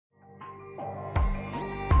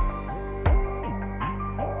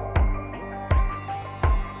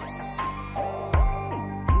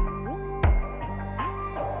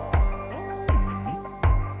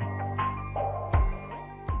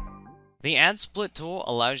The Add Split tool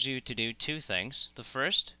allows you to do two things. The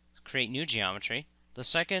first, create new geometry. The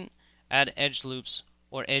second, add edge loops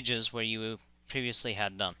or edges where you previously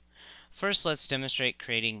had none. First, let's demonstrate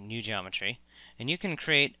creating new geometry. And you can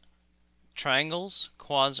create triangles,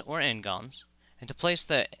 quads, or n-gons. And to place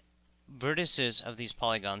the vertices of these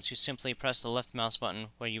polygons, you simply press the left mouse button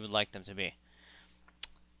where you would like them to be.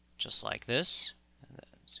 Just like this.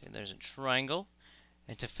 See, there's a triangle.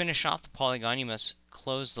 And to finish off the polygon, you must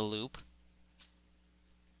close the loop.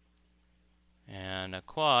 And a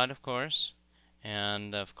quad, of course.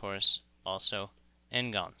 And, of course, also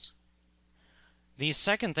n-gons. The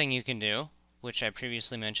second thing you can do, which I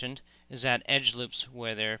previously mentioned, is add edge loops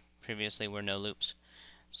where there previously were no loops.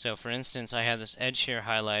 So, for instance, I have this edge here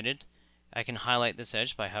highlighted. I can highlight this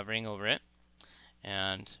edge by hovering over it.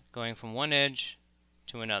 And going from one edge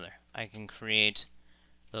to another, I can create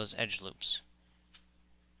those edge loops.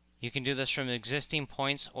 You can do this from existing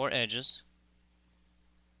points or edges.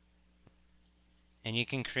 And you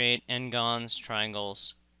can create n-gons,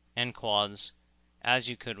 triangles, and quads as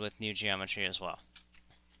you could with new geometry as well.